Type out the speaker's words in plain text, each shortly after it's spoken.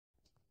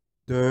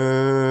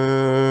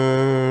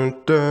Dun,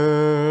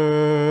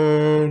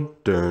 dun,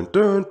 dun,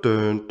 dun,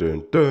 dun,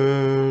 dun,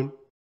 dun.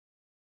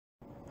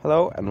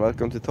 Hello and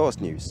welcome to Thor's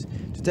News.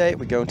 Today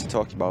we're going to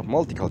talk about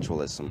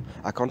multiculturalism,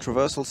 a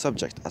controversial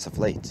subject as of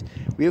late.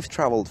 We have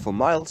travelled for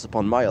miles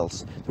upon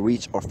miles to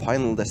reach our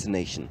final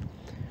destination,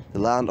 the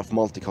land of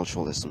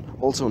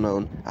multiculturalism, also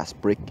known as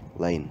Brick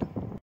Lane.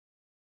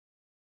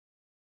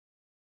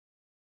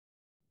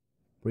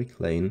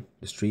 Brick Lane,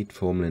 the street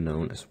formerly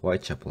known as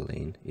Whitechapel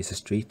Lane, is a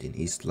street in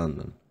East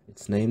London.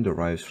 Its name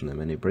derives from the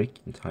many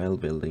brick and tile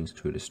buildings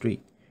through the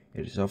street.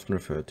 It is often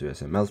referred to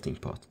as a melting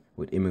pot,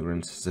 with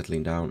immigrants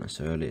settling down as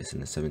early as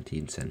in the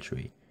 17th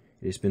century.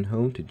 It has been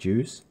home to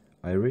Jews,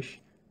 Irish,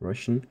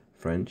 Russian,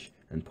 French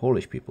and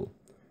Polish people.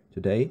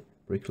 Today,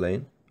 Brick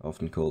Lane,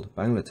 often called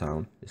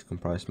Banglatown, is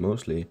comprised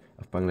mostly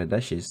of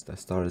Bangladeshis that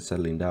started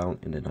settling down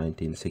in the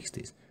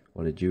 1960s,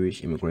 while the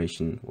Jewish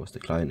immigration was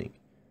declining.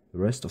 The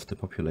rest of the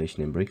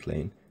population in Brick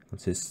Lane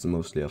consists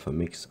mostly of a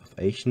mix of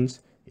Asians,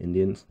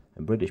 Indians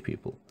and British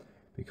people.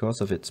 Because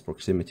of its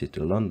proximity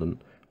to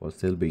London, while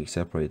still being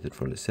separated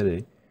from the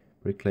city,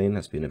 Brick Lane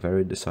has been a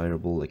very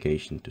desirable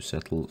location to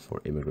settle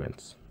for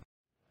immigrants.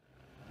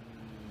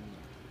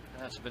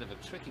 That's a bit of a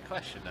tricky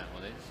question, that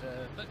one is,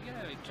 but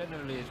yeah, it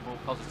generally is more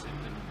positive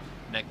than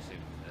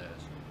negative,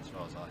 as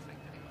far as I think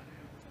anyway.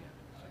 Yeah,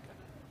 it's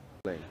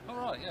okay.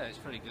 Alright, yeah, it's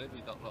pretty good.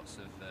 We've got lots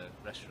of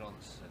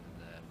restaurants and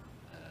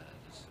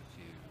there's a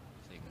few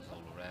things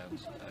all around,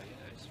 so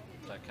yeah, it's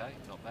okay,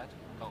 not bad,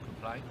 can't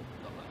complain,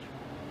 not much.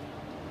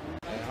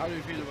 How do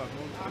you feel about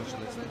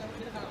multiculturalism?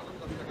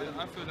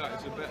 I feel like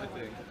it's a better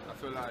thing. I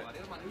feel like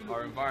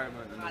our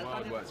environment and the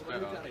world works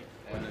better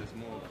when there's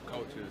more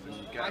cultures and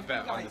you get a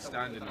better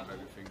understanding of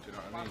everything, do you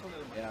know what I mean?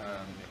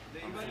 Yeah.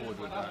 I'm forward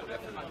with that,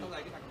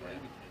 definitely.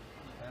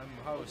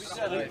 How was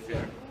life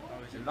here?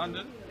 In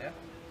London? Yeah.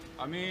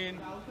 I mean,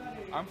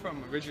 I'm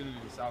from originally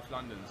South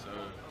London, so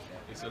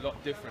it's a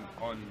lot different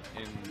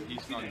in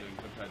East London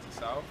compared to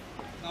South.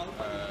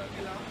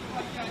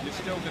 You're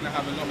still going to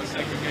have a lot of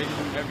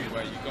segregation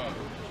everywhere you go,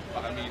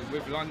 but I mean,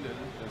 with London,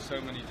 there's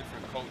so many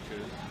different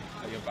cultures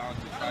that you're bound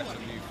to try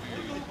some new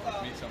food,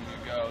 meet some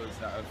new girls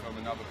that are from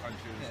another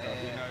country and stuff.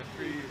 You know,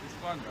 it's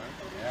fun, man.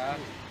 Yeah,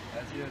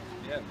 that's good.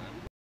 Yeah,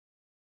 man.